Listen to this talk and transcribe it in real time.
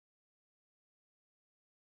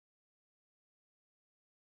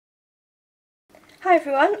Hi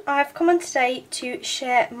everyone, I've come on today to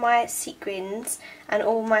share my sequins and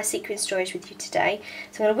all my sequin stories with you today.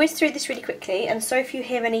 So I'm going to whiz through this really quickly, and sorry if you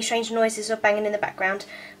hear any strange noises or banging in the background.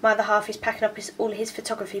 My other half is packing up all his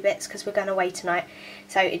photography bits because we're going away tonight,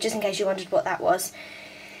 so just in case you wondered what that was.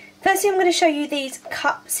 Firstly, I'm going to show you these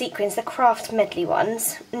cup sequins, the craft medley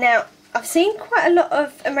ones. Now, I've seen quite a lot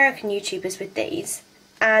of American YouTubers with these,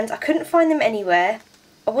 and I couldn't find them anywhere.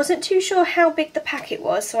 I wasn't too sure how big the packet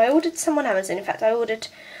was, so I ordered some on Amazon. In fact, I ordered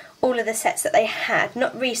all of the sets that they had,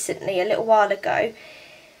 not recently, a little while ago.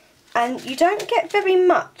 And you don't get very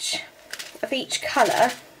much of each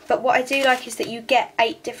colour, but what I do like is that you get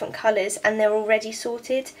 8 different colours and they're already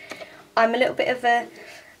sorted. I'm a little bit of a...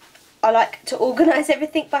 I like to organise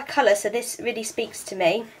everything by colour, so this really speaks to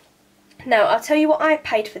me. Now, I'll tell you what I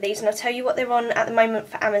paid for these, and I'll tell you what they're on at the moment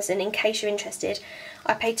for Amazon in case you're interested.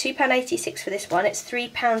 I paid £2.86 for this one. It's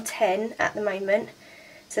 £3.10 at the moment.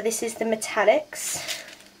 So this is the metallics.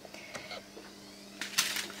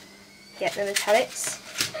 Yep, the metallics.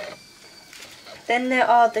 Then there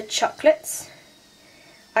are the chocolates.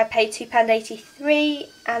 I paid £2.83,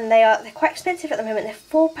 and they're quite expensive at the moment. They're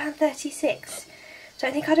 £4.36. So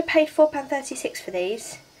I think I'd have paid £4.36 for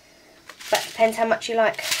these. But it depends how much you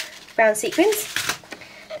like brown sequins.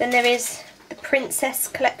 Then there is the Princess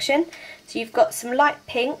collection. So you've got some light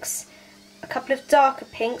pinks, a couple of darker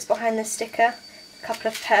pinks behind the sticker, a couple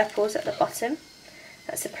of purples at the bottom.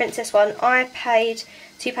 That's the Princess one. I paid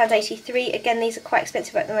 £2.83. Again, these are quite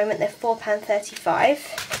expensive at the moment. They're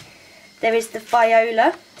 £4.35. There is the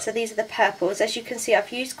Viola. So these are the purples. As you can see,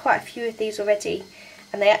 I've used quite a few of these already,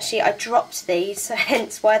 and I dropped these, so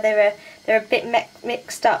hence why they're a bit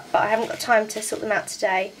mixed up, but I haven't got time to sort them out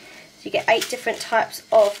today. So you get 8 different types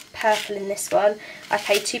of purple in this one. I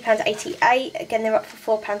paid £2.88. Again, they're up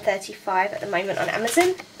for £4.35 at the moment on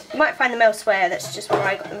Amazon. You might find them elsewhere, that's just where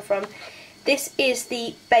I got them from. This is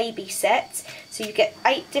the baby set. So you get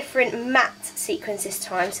 8 different matte sequins this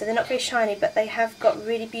time. So they're not very shiny, but they have got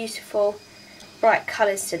really beautiful bright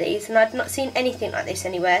colours to these. And I'd not seen anything like this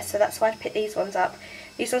anywhere, so that's why I picked these ones up.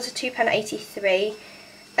 These ones are £2.83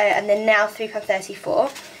 and they're now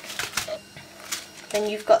 £3.34. Then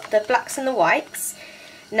you've got the blacks and the whites.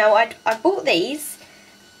 Now I bought these,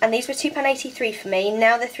 and these were £2.83 for me.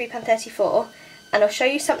 Now they're £3.34, and I'll show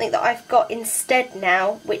you something that I've got instead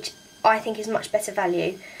now, which I think is much better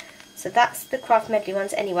value. So that's the craft medley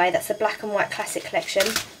ones anyway. That's the black and white classic collection.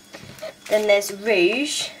 Then there's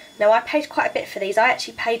Rouge. Now I paid quite a bit for these. I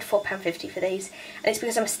actually paid £4.50 for these, and it's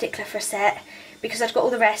because I'm a stickler for a set. Because I'd got all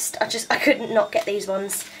the rest, I couldn't not get these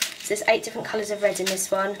ones. So there's 8 different colours of red in this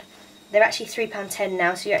one. They're actually £3.10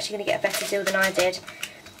 now, so you're actually going to get a better deal than I did.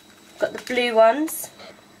 Got the blue ones.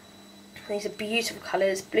 These are beautiful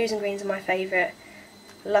colours. Blues and greens are my favourite.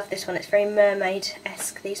 Love this one. It's very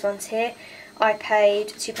mermaid-esque, these ones here. I paid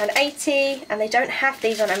 £2.80, and they don't have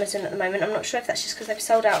these on Amazon at the moment. I'm not sure if that's just because they've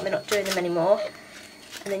sold out and they're not doing them anymore.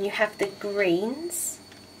 And then you have the greens.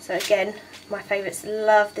 So again, my favourites.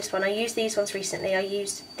 Love this one. I used these ones recently. I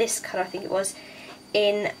used this colour, I think it was,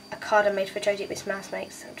 in a card I made for Josie Miss Mouse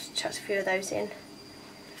Makes. I've just chucked a few of those in.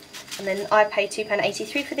 And then I paid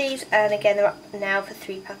 £2.83 for these, and again they're up now for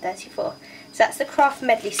 £3.34. So that's the craft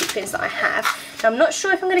medley sequins that I have. Now I'm not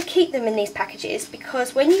sure if I'm going to keep them in these packages,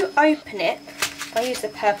 because when you open it, I use the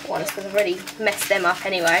purple ones because I've already messed them up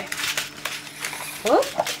anyway. Whoop.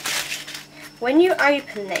 When you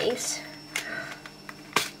open these,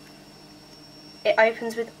 it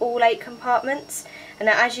opens with all 8 compartments. And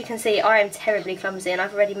now, as you can see, I am terribly clumsy and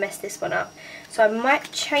I've already messed this one up. So I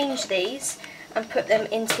might change these and put them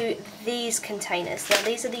into these containers. Now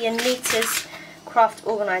these are the Anita's Craft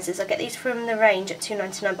Organisers. I get these from the range at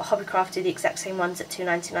 £2.99, but Hobbycraft do the exact same ones at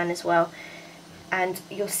 £2.99 as well. And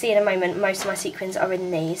you'll see in a moment most of my sequins are in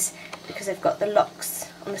these because they've got the locks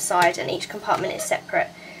on the side and each compartment is separate.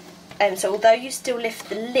 So although you still lift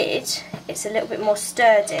the lid, it's a little bit more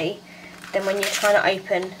sturdy than when you're trying to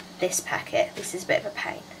open this packet. This is a bit of a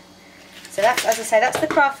pain. So that's, as I say, that's the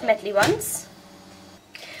craft medley ones.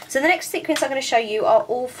 So the next sequins I'm going to show you are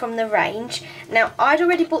all from the range. Now I'd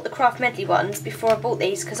already bought the craft medley ones before I bought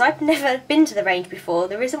these because I've never been to the range before.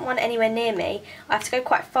 There isn't one anywhere near me. I have to go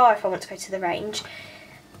quite far if I want to go to the range.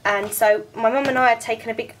 And so my mum and I had taken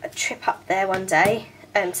a big trip up there one day.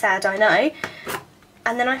 Sad, I know.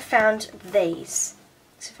 And then I found these.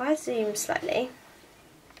 So if I zoom slightly.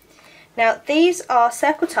 Now these are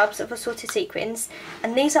circle tubs of assorted sequins,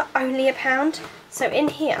 and these are only £1. So in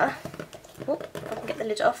here, if I can get the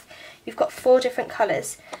lid off, you've got 4 different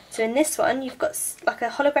colours. So in this one you've got like a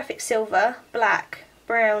holographic silver, black,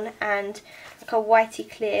 brown and like a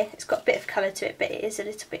whitey clear. It's got a bit of colour to it, but it is a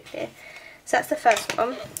little bit clear. So that's the first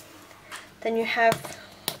one. Then you have,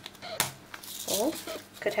 oh,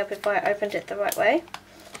 could help if I opened it the right way.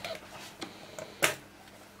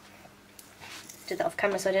 Did that off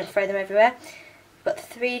camera so I didn't throw them everywhere. Got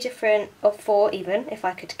 3 different, or 4 even, if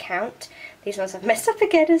I could count. These ones I've messed up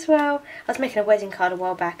again as well. I was making a wedding card a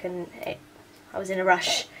while back and I was in a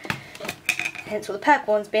rush. Hence all the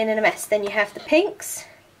purple ones being in a mess. Then you have the pinks.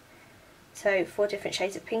 So 4 different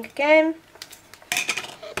shades of pink again.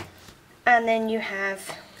 And then you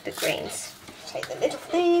have the greens. Take the lid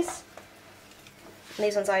off these. And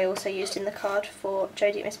these ones I also used in the card for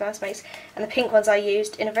Jodie at Miss Mouse Makes. And the pink ones I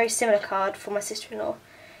used in a very similar card for my sister-in-law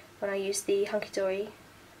when I used the Hunky Dory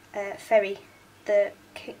Fairy, the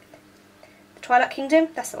Twilight Kingdom.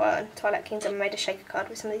 That's the one, Twilight Kingdom. I made a shaker card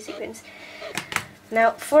with some of these sequins.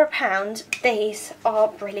 Now, for £1, these are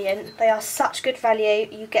brilliant. They are such good value.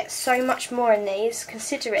 You get so much more in these,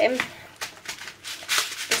 considering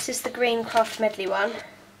this is the green craft medley one.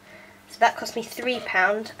 So that cost me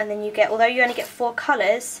 £3, and then you get, although you only get 4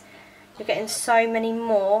 colours, you're getting so many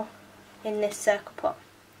more in this circle pot.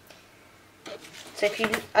 So if you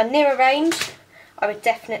are near a range, I would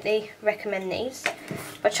definitely recommend these.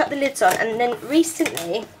 I chuck the lids on, and then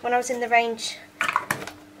recently, when I was in the range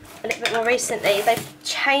a little bit more recently, they've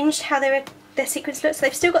changed how their sequins look. So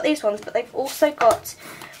they've still got these ones, but they've also got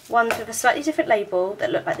ones with a slightly different label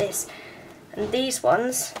that look like this. And these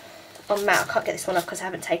ones on matte, I can't get this one off because I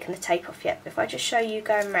haven't taken the tape off yet. But if I just show you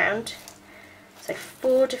going round, so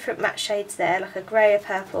 4 different matte shades there, like a grey, a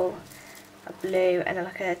purple, a blue, and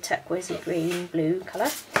like a turquoisey green blue colour.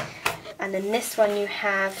 And then this one you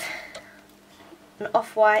have an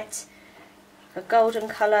off-white, a golden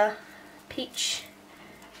colour, peach,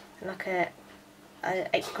 and like a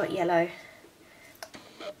apricot yellow.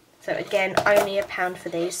 So again, only £1 for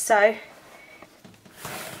these. So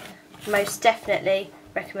most definitely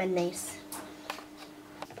recommend these.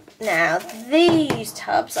 Now these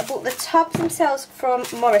tubs, I bought the tubs themselves from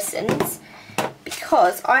Morrison's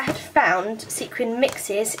because I had found sequin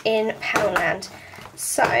mixes in Poundland.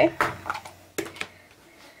 So I've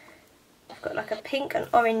got like a pink and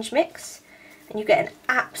orange mix, and you get an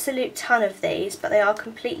absolute ton of these, but they are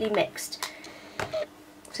completely mixed.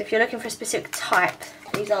 So if you're looking for a specific type,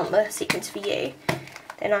 these aren't the sequins for you.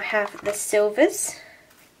 Then I have the silvers.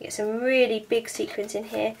 You get some really big sequins in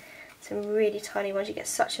here, some really tiny ones. You get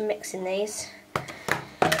such a mix in these.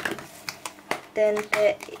 Then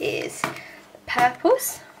there is the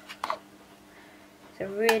purples.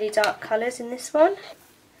 Some really dark colours in this one.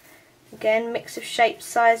 Again, mix of shapes,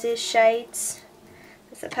 sizes, shades.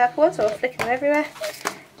 There's the purple ones, so I'll flick them everywhere.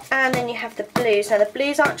 And then you have the blues. Now the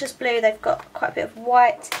blues aren't just blue, they've got quite a bit of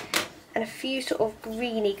white and a few sort of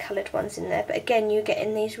greeny coloured ones in there. But again, you get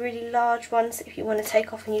in these really large ones if you want to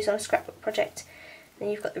take off and use on a scrapbook project. Then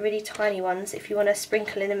you've got the really tiny ones if you want to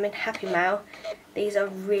sprinkle in them in Happy Mail. These are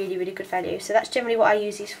really, really good value. So that's generally what I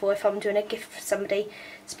use these for. If I'm doing a gift for somebody,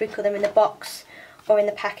 sprinkle them in the box or in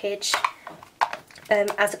the package,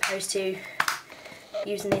 as opposed to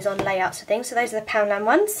using these on layouts and things. So those are the Poundland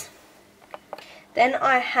ones. Then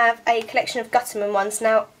I have a collection of Gutterman ones.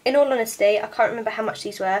 Now, in all honesty, I can't remember how much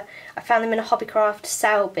these were. I found them in a Hobbycraft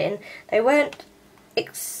sale bin. They weren't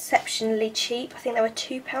exceptionally cheap. I think they were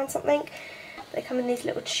 £2 something. They come in these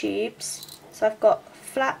little tubes. So I've got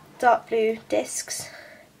flat dark blue discs.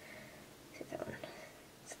 See that one?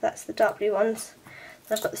 So that's the dark blue ones.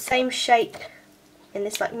 And I've got the same shape in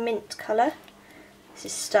this like mint colour. This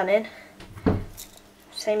is stunning.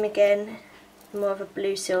 Same again, more of a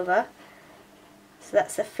blue silver. So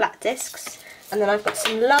that's the flat discs. And then I've got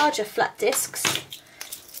some larger flat discs.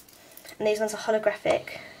 And these ones are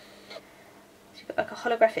holographic. So you've got like a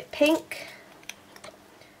holographic pink,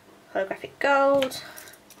 holographic gold,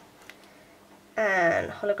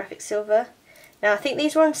 and holographic silver. Now I think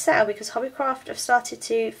these were on sale because Hobbycraft have started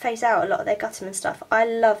to phase out a lot of their Gutterman stuff. I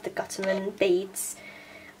love the Gutterman beads,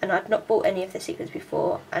 and I'd not bought any of the sequins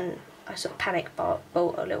before, and I sort of panic bought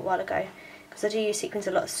a little while ago because I do use sequins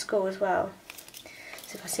a lot at school as well.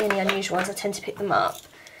 So if I see any unusual ones, I tend to pick them up.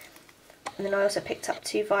 And then I also picked up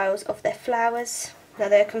 2 vials of their flowers. Now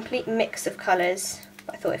they're a complete mix of colours,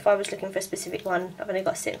 but I thought if I was looking for a specific one, I've only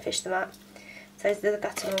got to sit and fish them out. So those are the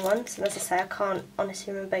Gutterman ones, and as I say, I can't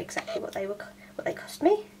honestly remember exactly what they cost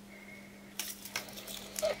me.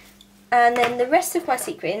 And then the rest of my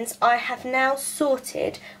sequins I have now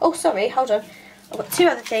sorted. Oh sorry, hold on. I've got 2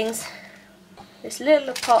 other things. This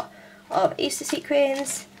little pot of Easter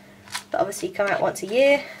sequins that obviously come out once a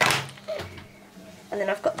year. And then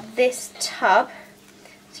I've got this tub.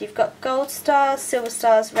 So you've got gold stars, silver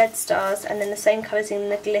stars, red stars, and then the same colours in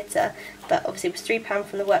the glitter. That obviously was £3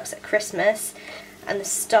 from the works at Christmas. and the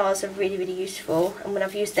stars are really, really useful, and when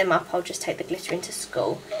I've used them up I'll just take the glitter into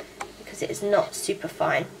school because it is not super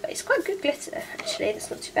fine, but it's quite good glitter actually, that's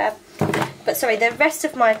not too bad. But sorry, the rest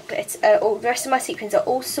of my glitter, or the rest of my sequins are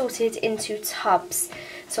all sorted into tubs.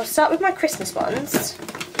 So I'll start with my Christmas ones.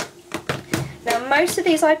 Now most of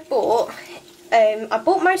these I bought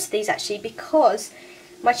most of these actually because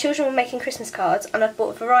my children were making Christmas cards and I'd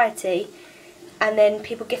bought a variety, and then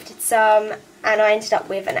people gifted some and I ended up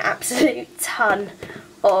with an absolute ton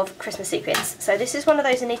of Christmas sequins. So this is one of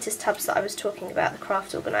those Anita's tubs that I was talking about, the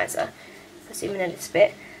craft organiser. I'll zoom in a little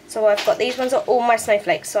bit. So I've got, these ones are all my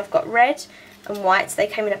snowflakes. So I've got red and white, they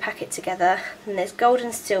came in a packet together. And there's gold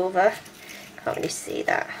and silver, can't really see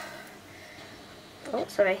that. Oh,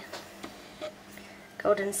 sorry.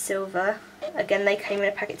 Gold and silver, again they came in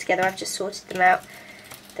a packet together, I've just sorted them out.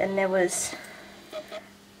 Then there was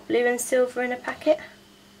blue and silver in a packet.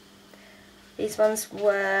 These ones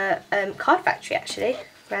were Card Factory actually,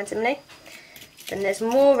 randomly. Then there's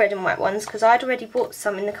more red and white ones because I'd already bought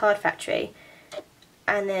some in the Card Factory,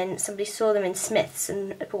 and then somebody saw them in Smith's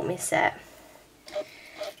and bought me a set.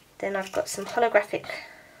 Then I've got some holographic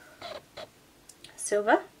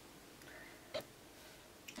silver.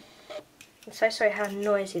 I'm so sorry how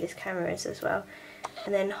noisy this camera is as well.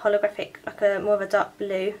 And then holographic, like a more of a dark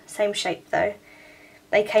blue, same shape though.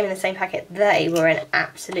 They came in the same packet. They were an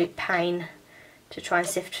absolute pain to try and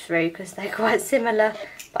sift through because they're quite similar,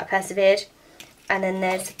 but I persevered. And then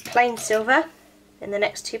there's plain silver in the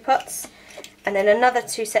next two pots, and then another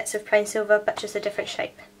two sets of plain silver but just a different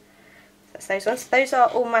shape. So that's those ones. Those are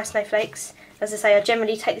all my snowflakes. As I say, I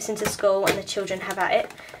generally take this into school and the children have at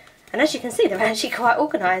it. And as you can see, they're actually quite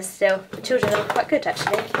organised still. The children are quite good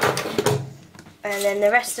actually. And then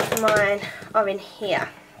the rest of mine are in here.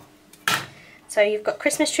 So you've got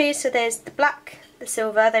Christmas trees, so there's the black, the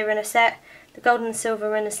silver, they were in a set, the gold and the silver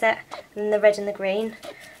were in a set, and then the red and the green.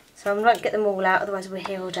 So I'm not going to get them all out, otherwise we're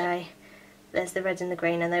here all day. There's the red and the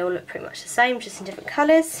green, and they all look pretty much the same, just in different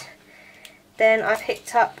colours. Then I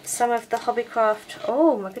picked up some of the Hobbycraft,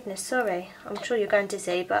 oh my goodness, sorry, I'm sure you're going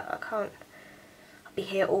dizzy, but I can't. Be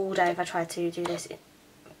here all day if I tried to do this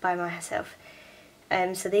by myself.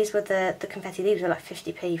 So these were the confetti. These were like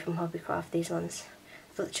 50p from Hobbycraft, these ones.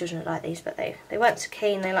 I thought the children would like these, but they weren't so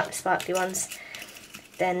keen, they like the sparkly ones.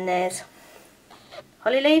 Then there's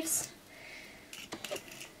holly leaves,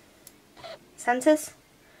 Santas.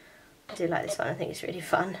 I do like this one, I think it's really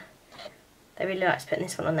fun. They really like putting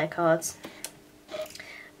this one on their cards.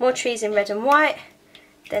 More trees in red and white.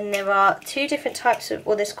 Then there are two different types of,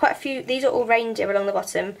 well there's quite a few, these are all reindeer along the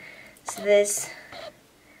bottom. So there's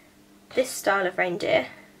this style of reindeer,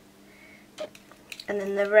 and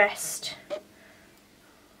then the rest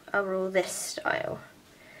are all this style.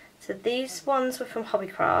 So these ones were from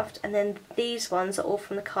Hobbycraft, and then these ones are all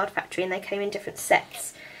from the Card Factory, and they came in different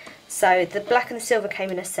sets. So the black and the silver came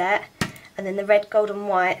in a set, and then the red, gold and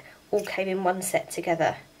white all came in one set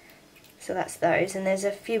together. So that's those, and there's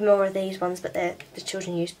a few more of these ones, but the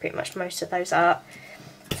children use pretty much most of those up.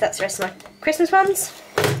 So that's the rest of my Christmas ones.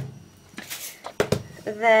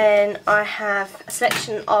 Then I have a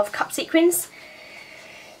selection of cup sequins.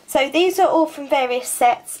 So these are all from various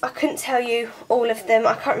sets. I couldn't tell you all of them.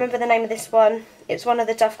 I can't remember the name of this one. It's one of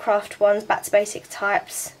the Dovecraft ones, back to basic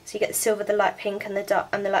types. So you get the silver, the light pink and the dark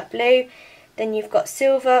and the light blue. Then you've got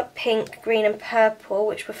silver, pink, green and purple,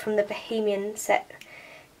 which were from the Bohemian set.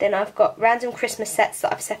 Then I've got random Christmas sets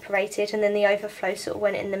that I've separated, and then the overflow sort of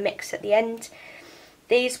went in the mix at the end.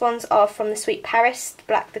 These ones are from the Sweet Paris, the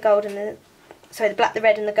black, the gold and the black, the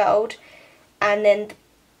red and the gold. And then the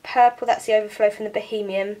purple, that's the overflow from the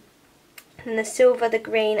Bohemian. And the silver, the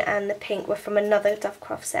green and the pink were from another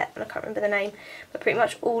Dovecraft set, and I can't remember the name. But pretty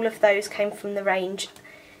much all of those came from the range.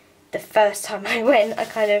 The first time I went, I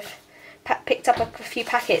kind of picked up a few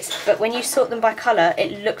packets, but when you sort them by colour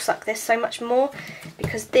it looks like there's so much more,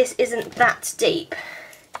 because this isn't that deep.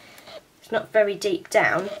 It's not very deep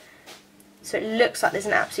down, so it looks like there's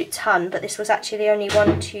an absolute ton, but this was actually only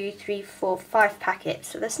 1, 2, 3, 4, 5 packets,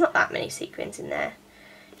 so there's not that many sequins in there.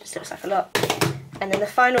 It just looks like a lot. And then the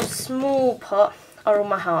final small pot are all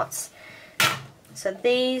my hearts. So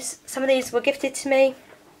some of these were gifted to me,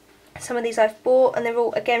 some of these I've bought, and they're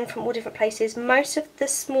all again from all different places. Most of the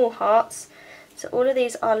small hearts, so all of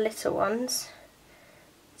these are little ones.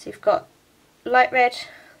 So you've got light red,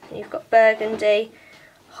 you've got burgundy,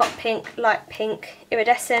 hot pink, light pink,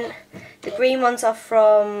 iridescent. The green ones are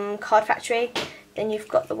from Card Factory. Then you've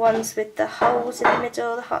got the ones with the holes in the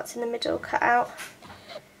middle, the hearts in the middle cut out.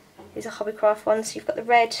 These are Hobbycraft ones. So you've got the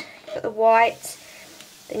red, you've got the white,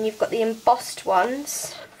 then you've got the embossed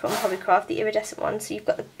ones from Hobbycraft, the iridescent ones. So you've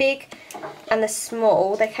got the big and the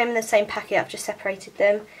small. They came in the same packet, I've just separated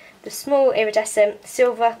them. The small iridescent,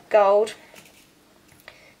 silver, gold.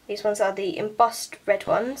 These ones are the embossed red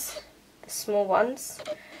ones, the small ones.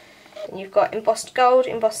 And you've got embossed gold,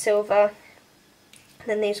 embossed silver, and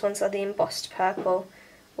then these ones are the embossed purple.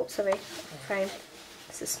 Oops, sorry, frame.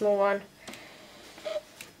 It's the small one.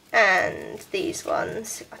 And these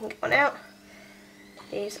ones, if I can get one out,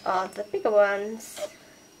 these are the bigger ones.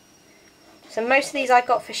 So most of these I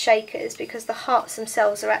got for shakers because the hearts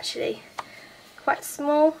themselves are actually quite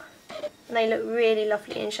small and they look really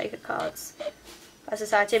lovely in shaker cards. As I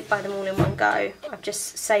say, I didn't buy them all in one go. I've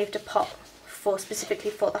just saved a pot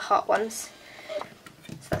specifically for the heart ones.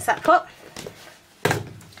 So that's that pot.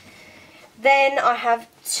 Then I have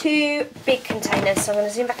two big containers, so I'm going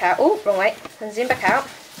to zoom back out. Oh, wrong way. I'm going to zoom back out.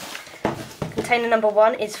 Container number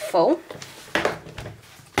 1 is full.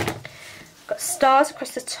 Got stars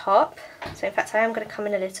across the top, so in fact I am going to come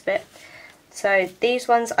in a little bit. So these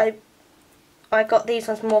ones, I got these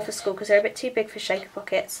ones more for school because they're a bit too big for shaker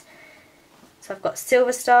pockets. So I've got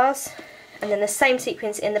silver stars, and then the same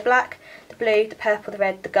sequins in the black, the blue, the purple, the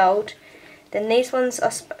red, the gold. Then these ones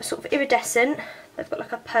are sort of iridescent. They've got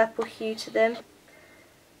like a purple hue to them.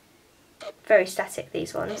 Very static,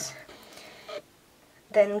 these ones.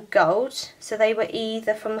 Then gold, so they were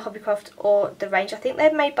either from the Hobbycraft or the range. I think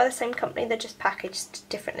they're made by the same company, they're just packaged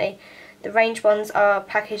differently. The range ones are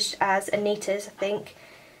packaged as Anita's, I think,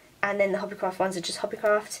 and then the Hobbycraft ones are just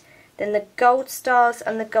Hobbycraft. Then the gold stars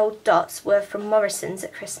and the gold dots were from Morrison's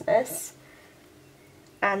at Christmas,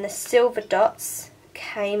 and the silver dots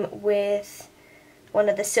came with one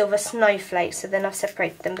of the silver snowflakes, so then I've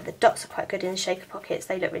separated them, but the dots are quite good in the shaker pockets,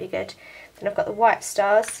 they look really good. Then I've got the white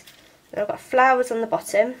stars. Then I've got flowers on the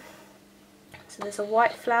bottom, so there's a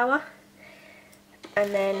white flower,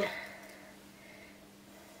 and then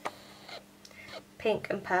pink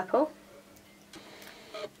and purple.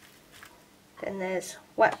 Then there's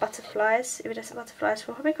white butterflies, iridescent butterflies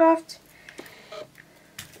from Hobbycraft.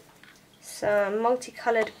 Some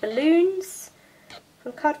multicoloured balloons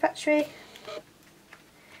from Card Factory.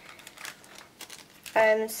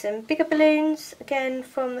 Some bigger balloons, again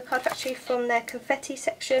from the Card Factory, from their confetti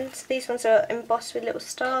section. So these ones are embossed with little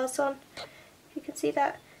stars on, if you can see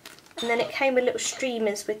that. And then it came with little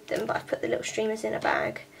streamers with them, but I put the little streamers in a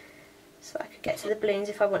bag so I could get to the balloons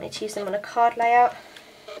if I wanted to use them on a card layout.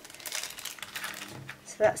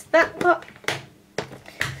 So that's that pot.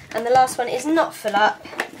 And the last one is not full up.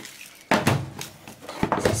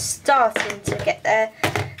 It's starting to get there.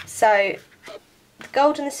 So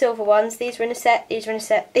gold and the silver ones, these were in a set, these were in a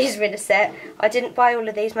set, these were in a set. I didn't buy all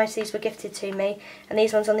of these, most of these were gifted to me, and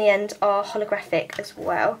these ones on the end are holographic as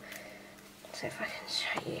well. So if I can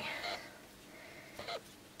show you,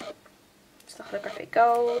 it's the holographic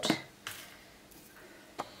gold,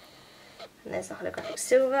 and there's the holographic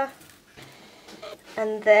silver.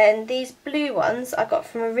 And then these blue ones I got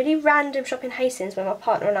from a really random shop in Hastings when my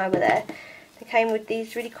partner and I were there. They came with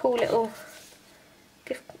these really cool little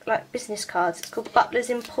like business cards. It's called Butler's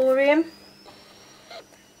Emporium,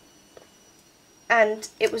 and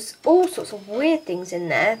it was all sorts of weird things in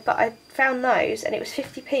there, but I found those and it was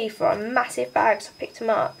 50p for a massive bag, so I picked them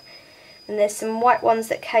up. And there's some white ones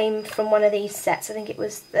that came from one of these sets. I think it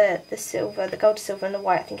was the silver, the gold, silver and the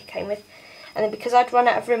white I think it came with. And then because I'd run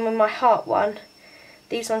out of room with my heart one,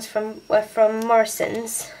 these ones were from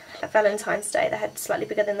Morrison's at Valentine's Day. They had slightly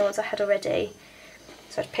bigger than the ones I had already.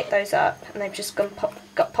 So I picked those up and they've just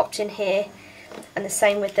got popped in here. And the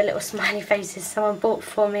same with the little smiley faces someone bought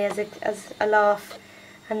for me as a laugh.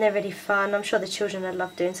 And they're really fun. I'm sure the children would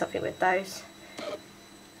love doing something with those.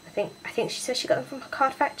 I think she said she got them from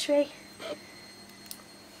Card Factory. And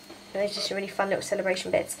they're just really fun little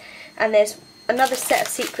celebration bits. And there's another set of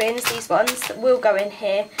sequins, these ones, that will go in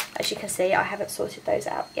here. As you can see, I haven't sorted those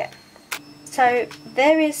out yet. So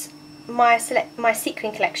there is my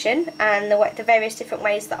sequin collection and the various different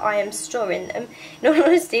ways that I am storing them. In all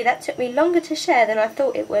honesty, that took me longer to share than I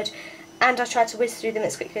thought it would, and I tried to whiz through them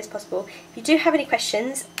as quickly as possible. If you do have any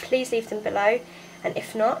questions, please leave them below, and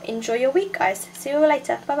if not, enjoy your week, guys. See you all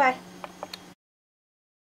later. Bye bye.